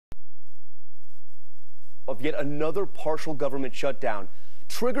of yet another partial government shutdown,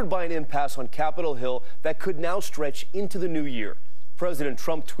 triggered by an impasse on Capitol Hill that could now stretch into the new year. President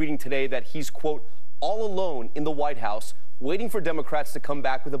Trump tweeting today that he's, quote, all alone in the White House, waiting for Democrats to come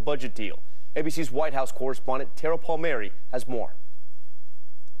back with a budget deal. ABC's White House correspondent Tara Palmieri has more.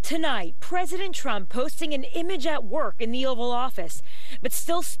 Tonight, President Trump posting an image at work in the Oval Office, but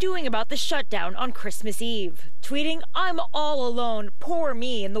still stewing about the shutdown on Christmas Eve. Tweeting, I'm all alone, poor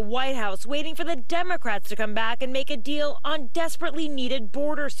me, in the White House, waiting for the Democrats to come back and make a deal on desperately needed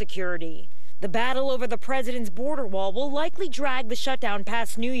border security. The battle over the president's border wall will likely drag the shutdown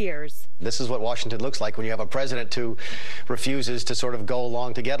past New Year's. This is what Washington looks like when you have a president who refuses to sort of go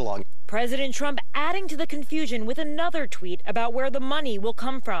along to get along. President Trump adding to the confusion with another tweet about where the money will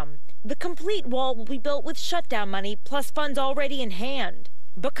come from. The complete wall will be built with shutdown money plus funds already in hand.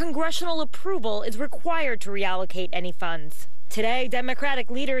 But congressional approval is required to reallocate any funds. Today, Democratic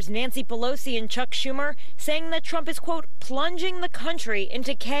leaders Nancy Pelosi and Chuck Schumer saying that Trump is, quote, plunging the country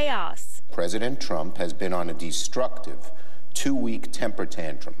into chaos. President Trump has been on a destructive 2-week temper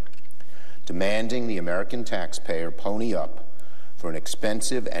tantrum, demanding the American taxpayer pony up for an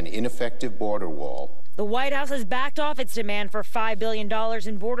expensive and ineffective border wall. The White House has backed off its demand for $5 billion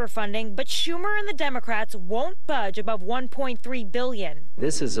in border funding, but Schumer and the Democrats won't budge above $1.3 billion.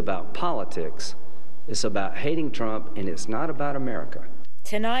 This is about politics. It's about hating Trump, and it's not about America.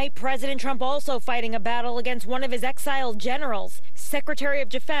 Tonight, President Trump also fighting a battle against one of his exiled generals, Secretary of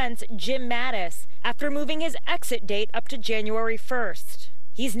Defense Jim Mattis, after moving his exit date up to January 1st.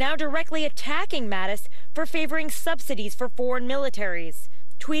 He's now directly attacking Mattis for favoring subsidies for foreign militaries.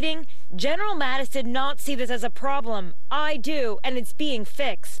 Tweeting, General Mattis did not see this as a problem. I do, and it's being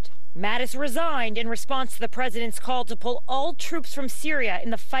fixed. Mattis resigned in response to the president's call to pull all troops from Syria in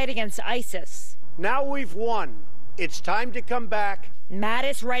the fight against ISIS. Now we've won. It's time to come back.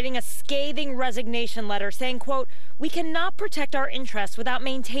 Mattis writing a scathing resignation letter saying, quote, we cannot protect our interests without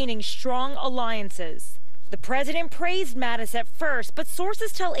maintaining strong alliances. The president praised Mattis at first, but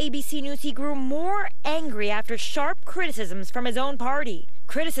sources tell ABC News he grew more angry after sharp criticisms from his own party,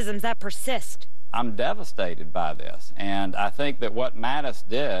 criticisms that persist. I'm devastated by this, and I think that what Mattis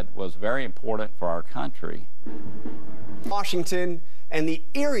did was very important for our country. Washington and the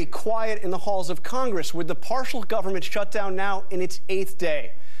eerie quiet in the halls of Congress with the partial government shutdown now in its 8th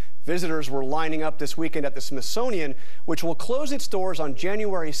day. Visitors were lining up this weekend at the Smithsonian, which will close its doors on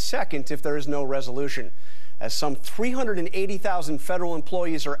January 2nd if there is no resolution. As some 380,000 federal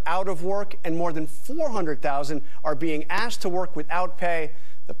employees are out of work and more than 400,000 are being asked to work without pay,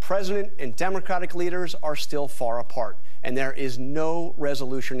 the president and Democratic leaders are still far apart, and there is no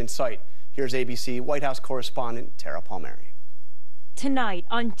resolution in sight. Here's ABC White House correspondent Tara Palmieri. Tonight,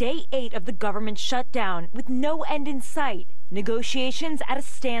 on day 8 of the government shutdown, with no end in sight, negotiations at a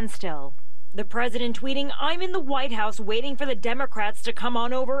standstill. The president tweeting, I'm in the White House waiting for the Democrats to come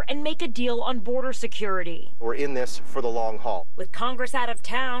on over and make a deal on border security. We're in this for the long haul. With Congress out of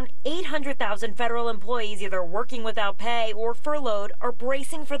town, 800,000 federal employees either working without pay or furloughed are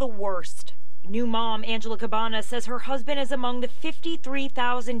bracing for the worst. New mom Angela Cabana says her husband is among the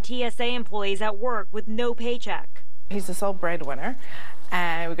 53,000 TSA employees at work with no paycheck. He's the sole breadwinner,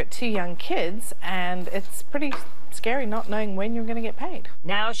 and we've got 2 young kids, and it's pretty scary not knowing when you're going to get paid.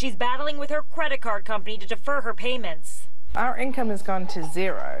 Now she's battling with her credit card company to defer her payments. Our income has gone to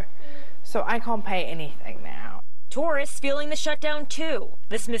 0, so I can't pay anything now. Tourists feeling the shutdown too.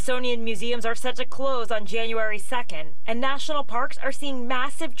 The Smithsonian museums are set to close on January 2nd, and national parks are seeing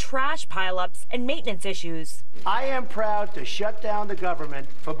massive trash pileups and maintenance issues. I am proud to shut down the government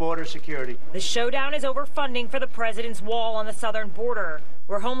for border security. The showdown is over funding for the president's wall on the southern border,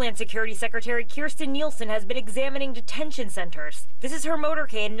 where Homeland Security Secretary Kirstjen Nielsen has been examining detention centers. This is her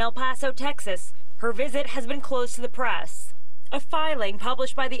motorcade in El Paso, Texas. Her visit has been closed to the press. A filing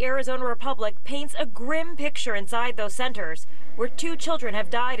published by the Arizona Republic paints a grim picture inside those centers, where 2 children have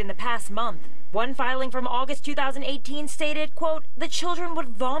died in the past month. One filing from August 2018 stated, quote, the children would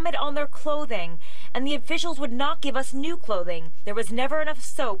vomit on their clothing, and the officials would not give us new clothing. There was never enough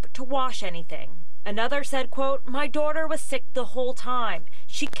soap to wash anything. Another said, quote, my daughter was sick the whole time.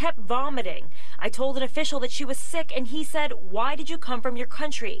 She kept vomiting. I told an official that she was sick, and he said, why did you come from your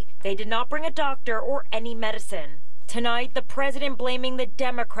country? They did not bring a doctor or any medicine. Tonight, the president blaming the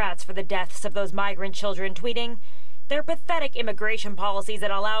Democrats for the deaths of those migrant children, tweeting, their pathetic immigration policies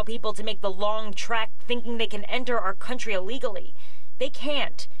that allow people to make the long trek thinking they can enter our country illegally. They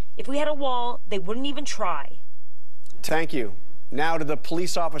can't. If we had a wall, they wouldn't even try. Thank you. Now to the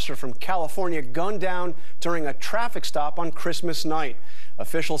police officer from California gunned down during a traffic stop on Christmas night.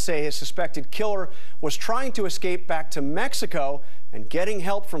 Officials say his suspected killer was trying to escape back to Mexico and getting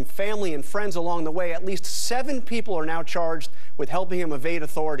help from family and friends along the way. At least 7 people are now charged with helping him evade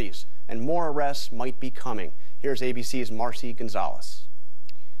authorities, and more arrests might be coming. Here's ABC's Marcy Gonzalez.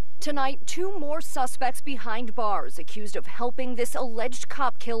 Tonight, 2 more suspects behind bars accused of helping this alleged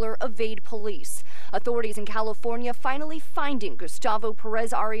cop killer evade police. Authorities in California finally finding Gustavo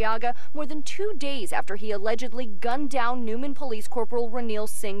Perez Arriaga more than 2 days after he allegedly gunned down Newman Police Corporal Ranil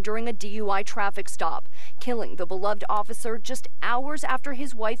Singh during a DUI traffic stop, killing the beloved officer just hours after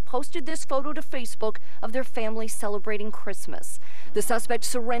his wife posted this photo to Facebook of their family celebrating Christmas. The suspect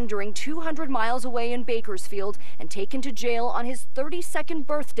surrendering 200 miles away in Bakersfield and taken to jail on his 32nd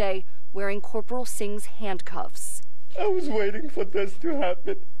birthday, wearing Corporal Singh's handcuffs. I was waiting for this to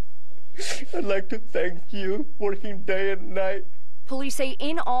happen. I'd like to thank you, working day and night. Police say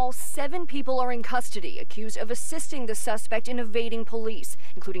in all, 7 people are in custody, accused of assisting the suspect in evading police,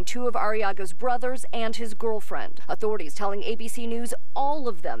 including 2 of Arriaga's brothers and his girlfriend. Authorities telling ABC News all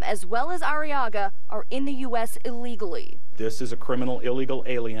of them, as well as Arriaga, are in the U.S. illegally. This is a criminal illegal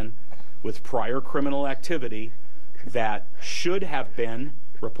alien with prior criminal activity that should have been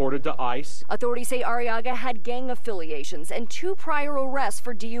reported to ICE. Authorities say Arriaga had gang affiliations and 2 prior arrests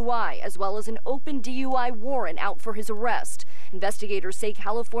for DUI, as well as an open DUI warrant out for his arrest. Investigators say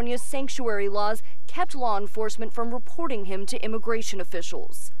California's sanctuary laws kept law enforcement from reporting him to immigration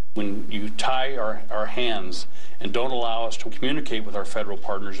officials. When you tie our hands and don't allow us to communicate with our federal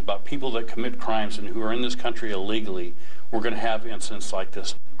partners about people that commit crimes and who are in this country illegally, we're going to have incidents like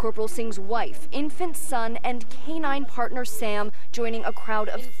this. Corporal Singh's wife, infant son, and canine partner Sam joining a crowd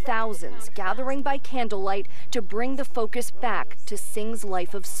of thousands gathering by candlelight to bring the focus back to Singh's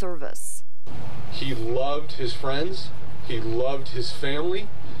life of service. He loved his friends, he loved his family,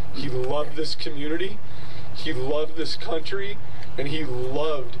 he loved this community, he loved this country, and he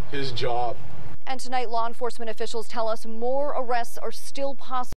loved his job. And tonight, law enforcement officials tell us more arrests are still possible.